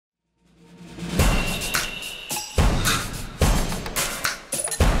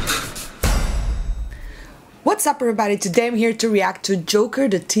What's up, everybody? Today I'm here to react to Joker.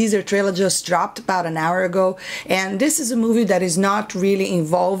 The teaser trailer just dropped about an hour ago, and this is a movie that is not really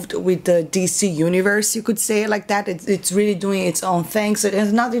involved with the DC universe, you could say it like that. It's really doing its own thing, so it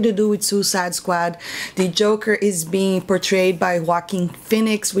has nothing to do with Suicide Squad. The Joker is being portrayed by Joaquin,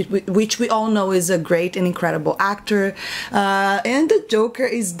 which we all know is a great and incredible actor, and the Joker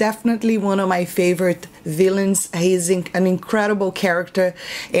is definitely one of my favorite villains. He's an incredible character,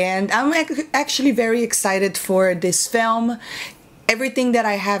 and I'm actually very excited for this film. Everything that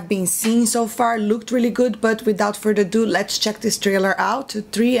I have been seeing so far looked really good, but without further ado, let's check this trailer out. 2,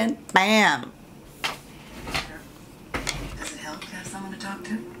 3, and bam! Does it help to have someone to talk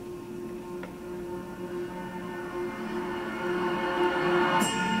to?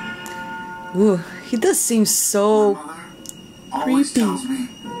 Ooh, he does seem so always creepy. Tells me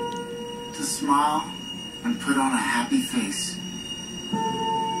to smile and put on a happy face.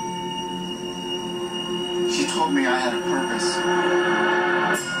 She told me I had a purpose. To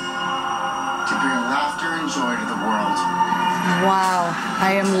bring laughter and joy to the world. Wow,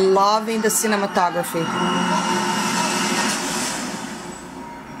 I am loving the cinematography.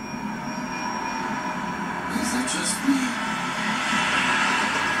 Is that just me?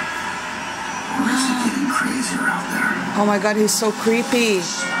 Or is it getting crazier out there? Oh my god, he's so creepy.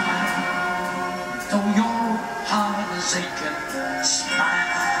 Though your heart is aching,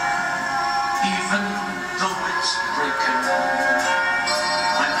 smile. Even though it's breaking.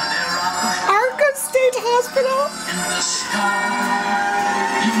 When there are Arkham State Hospital. in the sky,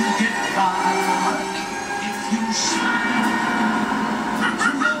 you get by if you smile.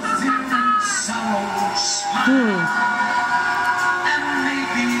 Through fear and sorrow, smile. And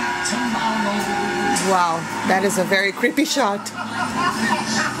maybe tomorrow. Wow, that is a very creepy shot.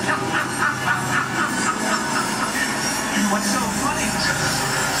 What's so funny?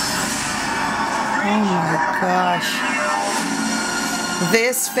 Oh my gosh.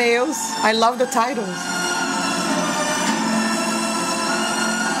 This fails. I love the titles.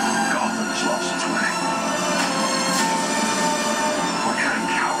 Gotham has lost its way. What kind of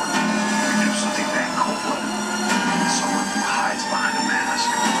coward would do something that cold-blooded? Someone who hides behind a mask.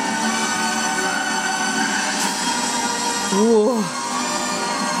 Ooh.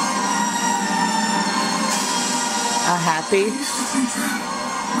 A happy I used to think that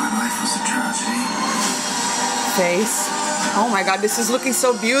my life was a tragedy. face. Oh my god, this is looking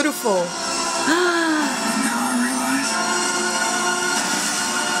so beautiful. And now I realize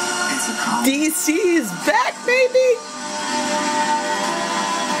it's a comedy. DC is back, baby.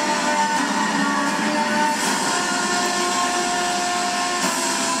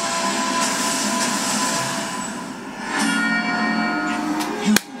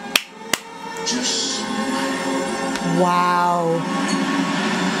 Just Wow.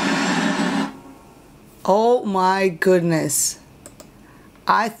 Oh my goodness.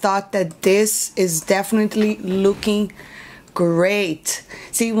 I thought that this is definitely looking great.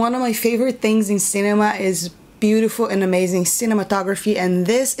 See, one of my favorite things in cinema is beautiful and amazing cinematography, and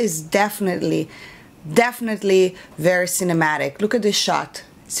this is definitely very cinematic. Look at this shot.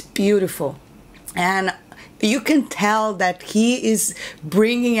 It's beautiful. And you can tell that he is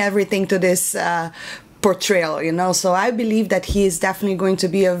bringing everything to this portrayal, you know, so I believe that he is definitely going to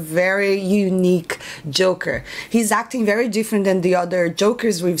be a very unique Joker. He's acting very different than the other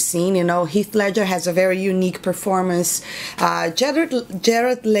Jokers we've seen, you know. Heath Ledger has a very unique performance.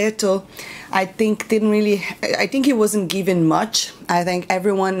 Jared Leto, I think he wasn't given much. I think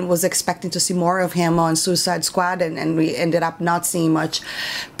everyone was expecting to see more of him on Suicide Squad, and we ended up not seeing much.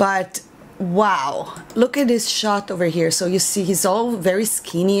 But wow, look at this shot over here. So you see he's all very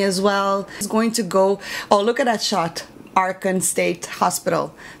skinny as well. He's going to go, oh, look at that shot. Arkham State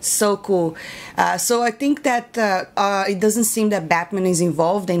Hospital. So cool. So I think that it doesn't seem that Batman is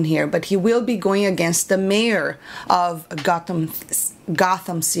involved in here, but he will be going against the mayor of Gotham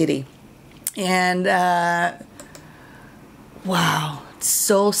City. And wow,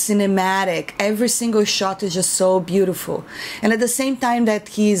 so cinematic. Every single shot is just so beautiful, and at the same time that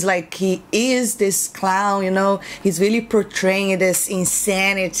he is this clown, you know, he's really portraying this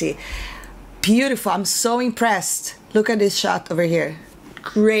insanity. Beautiful. I'm so impressed. Look at this shot over here.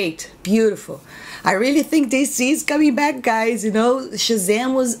 Great, beautiful. I really think DC is coming back, guys. You know,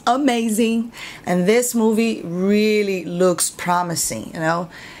 SHAZAM was amazing, and this movie really looks promising. You know,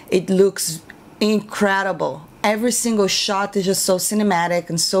 it looks incredible. Every single shot is just so cinematic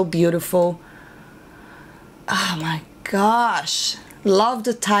and so beautiful. Oh my gosh. Love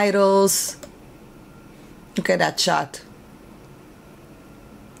the titles. Look at that shot.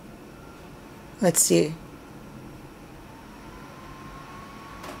 Let's see.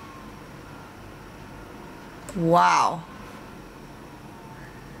 Wow.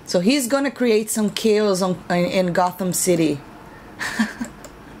 So he's gonna create some chaos in Gotham City.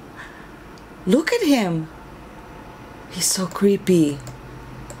 Look at him. He's so creepy.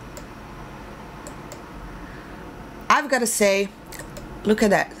 I've got to say, look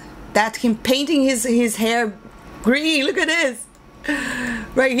at that. That's him painting his hair green. Look at this.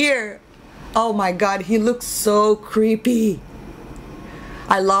 Right here. Oh my God, he looks so creepy.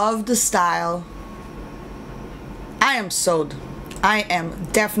 I love the style. I am sold. I am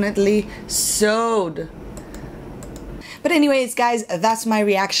definitely sold. But anyways, guys, that's my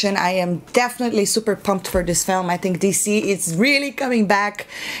reaction. I am definitely super pumped for this film. I think DC is really coming back.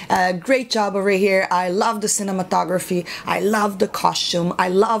 Great job over here. I love the cinematography. I love the costume. I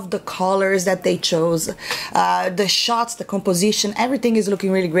love the colors that they chose. The shots, the composition, everything is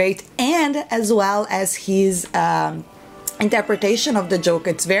looking really great. And as well as his interpretation of the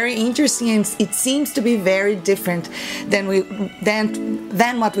Joker. It's very interesting, and it seems to be very different than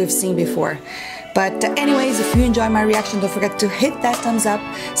what we've seen before. But anyways, if you enjoy my reaction, don't forget to hit that thumbs up,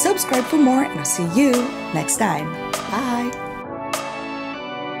 subscribe for more, and I'll see you next time. Bye!